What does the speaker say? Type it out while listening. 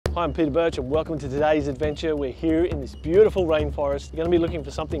Hi, I'm Peter Birch and welcome to today's adventure. We're here in this beautiful rainforest. You're going to be looking for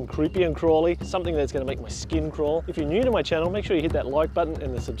something creepy and crawly, something that's going to make my skin crawl. If you're new to my channel, make sure you hit that like button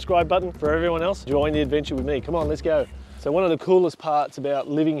and the subscribe button. For everyone else, join the adventure with me. Come on, let's go. So one of the coolest parts about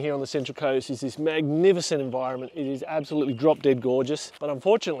living here on the Central Coast is this magnificent environment. It is absolutely drop dead gorgeous, but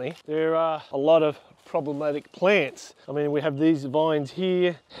unfortunately there are a lot of problematic plants. I mean, we have these vines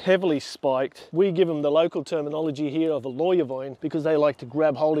here, heavily spiked. We give them the local terminology here of a lawyer vine because they like to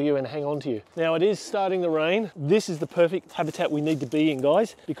grab hold of you and hang on to you. Now it is starting to rain. This is the perfect habitat we need to be in,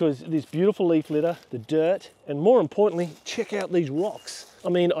 guys, because this beautiful leaf litter, the dirt, and more importantly, check out these rocks. I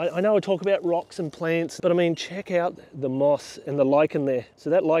mean, I know I talk about rocks and plants, but I mean, check out the moss and the lichen there.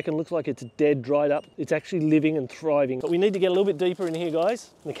 So that lichen looks like it's dead, dried up. It's actually living and thriving. But we need to get a little bit deeper in here, guys.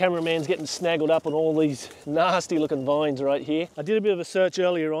 The cameraman's getting snaggled up on all these nasty looking vines right here. I did a bit of a search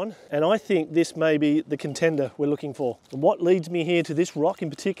earlier on, and I think this may be the contender we're looking for. And what leads me here to this rock in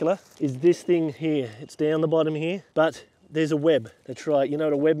particular is this thing here. It's down the bottom here, but there's a web. That's right. You know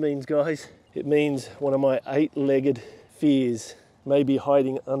what a web means, guys? It means one of my 8-legged fears may be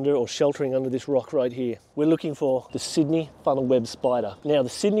hiding under or sheltering under this rock right here. We're looking for the Sydney funnel web spider. Now, the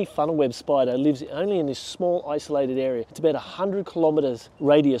Sydney funnel web spider lives only in this small isolated area. It's about 100 kilometers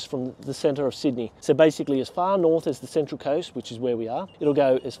radius from the center of Sydney. So basically as far north as the Central Coast, which is where we are, it'll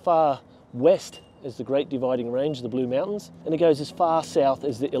go as far west as the Great Dividing Range, the Blue Mountains, and it goes as far south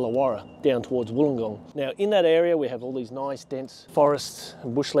as the Illawarra, down towards Wollongong. Now, in that area, we have all these nice, dense forests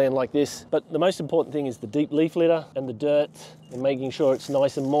and bushland like this, but the most important thing is the deep leaf litter and the dirt and making sure it's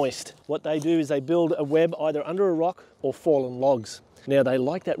nice and moist. What they do is they build a web either under a rock or fallen logs. Now, they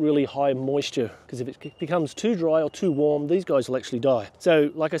like that really high moisture because if it becomes too dry or too warm, these guys will actually die.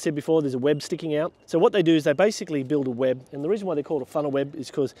 So, like I said before, there's a web sticking out. So what they do is they basically build a web. And the reason why they call it a funnel web is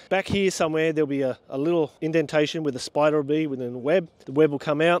because back here somewhere, there'll be a little indentation where the spider will be within the web. The web will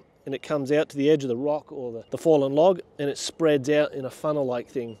come out and it comes out to the edge of the rock or the fallen log and it spreads out in a funnel-like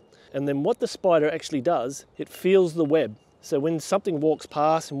thing. And then what the spider actually does, it feels the web. So when something walks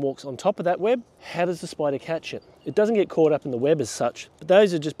past and walks on top of that web, how does the spider catch it? It doesn't get caught up in the web as such, but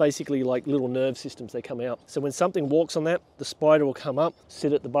those are just basically like little nerve systems, they come out. So when something walks on that, the spider will come up,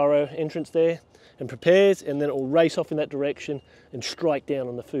 sit at the burrow entrance there and prepares, and then it will race off in that direction and strike down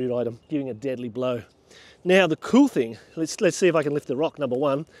on the food item, giving a deadly blow. Now the cool thing, let's see if I can lift the rock, number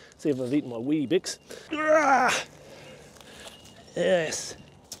one, see if I've eaten my Weetabix. Yes,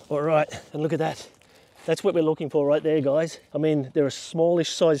 all right, and look at that. That's what we're looking for right there, guys. I mean, they're a smallish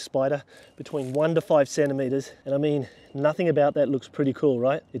size spider, between 1 to 5 centimeters. And I mean, nothing about that looks pretty cool,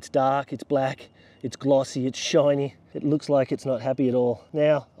 right? It's dark, it's black, it's glossy, it's shiny. It looks like it's not happy at all.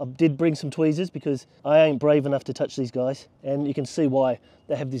 Now, I did bring some tweezers because I ain't brave enough to touch these guys. And you can see why.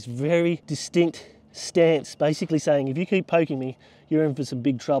 They have this very distinct stance, basically saying, if you keep poking me, you're in for some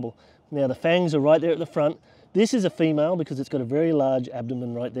big trouble. Now, the fangs are right there at the front. This is a female because it's got a very large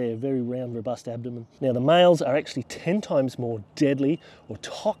abdomen right there, very round, robust abdomen. Now the males are actually 10 times more deadly or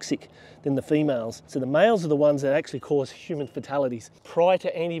toxic than the females. So the males are the ones that actually cause human fatalities. Prior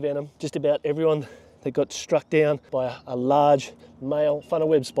to anti-venom, just about everyone that got struck down by a large male funnel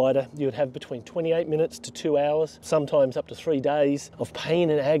web spider, you would have between 28 minutes to 2 hours, sometimes up to 3 days of pain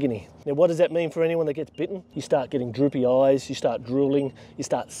and agony. Now, what does that mean for anyone that gets bitten? You start getting droopy eyes, you start drooling, you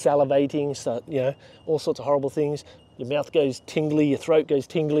start salivating, you start, all sorts of horrible things. Your mouth goes tingly, your throat goes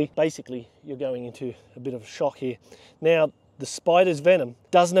tingly. Basically, you're going into a bit of a shock here. Now, the spider's venom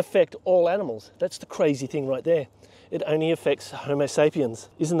doesn't affect all animals. That's the crazy thing right there. It only affects Homo sapiens.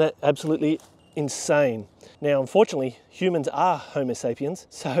 Isn't that absolutely insane? Now, unfortunately, humans are Homo sapiens,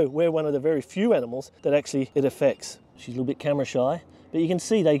 so we're one of the very few animals that actually it affects. She's a little bit camera shy, but you can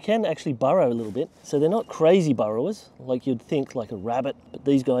see they can actually burrow a little bit. So they're not crazy burrowers, like you'd think, like a rabbit, but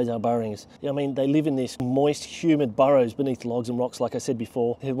these guys are burrowers. I mean, they live in this moist, humid burrows beneath logs and rocks, like I said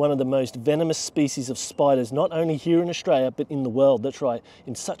before. They're one of the most venomous species of spiders, not only here in Australia, but in the world. That's right,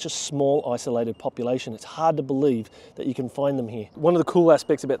 in such a small, isolated population. It's hard to believe that you can find them here. One of the cool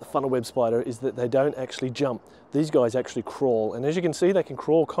aspects about the funnel web spider is that they don't actually jump. These guys actually crawl, and as you can see, they can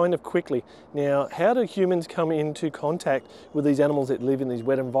crawl kind of quickly. Now, how do humans come into contact with these animals that live in these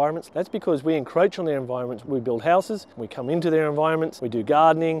wet environments? That's because we encroach on their environments. We build houses, we come into their environments, we do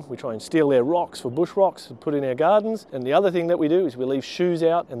gardening, we try and steal their rocks for bush rocks to put in our gardens. And the other thing that we do is we leave shoes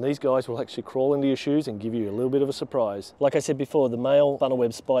out, and these guys will actually crawl into your shoes and give you a little bit of a surprise. Like I said before, the male funnel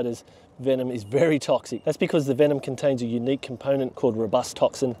web spider's venom is very toxic. That's because the venom contains a unique component called robust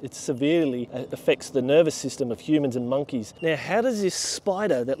toxin. It severely affects the nervous system of humans and monkeys. Now, how does this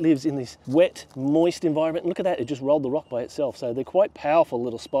spider that lives in this wet, moist environment, look at that, it just rolled the rock by itself. So they're quite quite powerful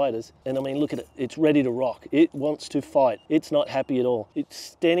little spiders. And I mean, look at it, it's ready to rock. It wants to fight. It's not happy at all. It's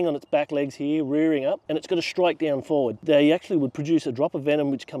standing on its back legs here, rearing up, and it's going to strike down forward. They actually would produce a drop of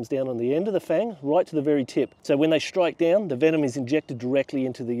venom which comes down on the end of the fang, right to the very tip. So when they strike down, the venom is injected directly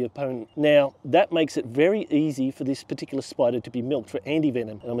into the opponent. Now, that makes it very easy for this particular spider to be milked for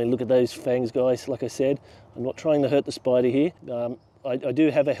anti-venom. I mean, look at those fangs, guys. Like I said, I'm not trying to hurt the spider here. I do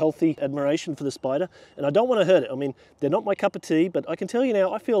have a healthy admiration for the spider, and I don't want to hurt it. I mean, they're not my cup of tea, but I can tell you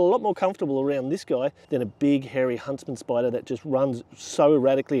now, I feel a lot more comfortable around this guy than a big, hairy huntsman spider that just runs so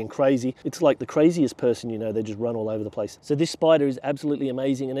erratically and crazy. It's like the craziest person, you know, they just run all over the place. So this spider is absolutely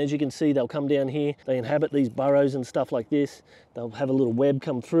amazing, and as you can see, they'll come down here, they inhabit these burrows and stuff like this. They'll have a little web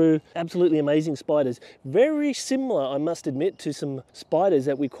come through. Absolutely amazing spiders. Very similar, I must admit, to some spiders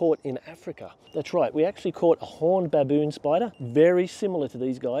that we caught in Africa. That's right, we actually caught a horned baboon spider. Very similar to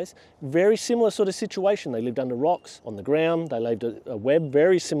these guys. Very similar sort of situation. They lived under rocks, on the ground. They laid a web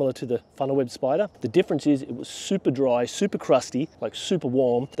very similar to the funnel web spider. The difference is it was super dry, super crusty, like super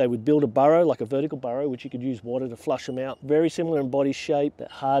warm. They would build a burrow, like a vertical burrow, which you could use water to flush them out. Very similar in body shape,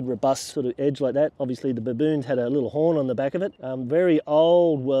 that hard, robust sort of edge like that. Obviously the baboons had a little horn on the back of it. Very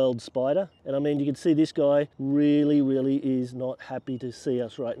old world spider. And I mean, you can see this guy really, really is not happy to see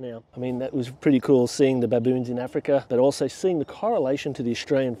us right now. I mean, that was pretty cool seeing the baboons in Africa, but also seeing the correlation to the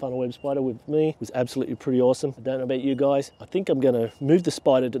Australian funnel web spider with me was absolutely pretty awesome. I don't know about you guys. I think I'm going to move the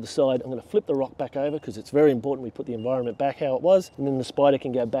spider to the side. I'm going to flip the rock back over because it's very important we put the environment back how it was, and then the spider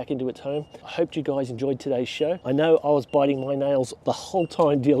can go back into its home. I hope you guys enjoyed today's show. I know I was biting my nails the whole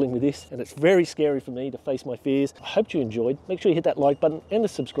time dealing with this, and it's very scary for me to face my fears. I hope you enjoyed. Make sure you hit that like button and the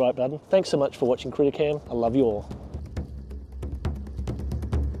subscribe button. Thanks so much for watching CrittaCam. I love you all.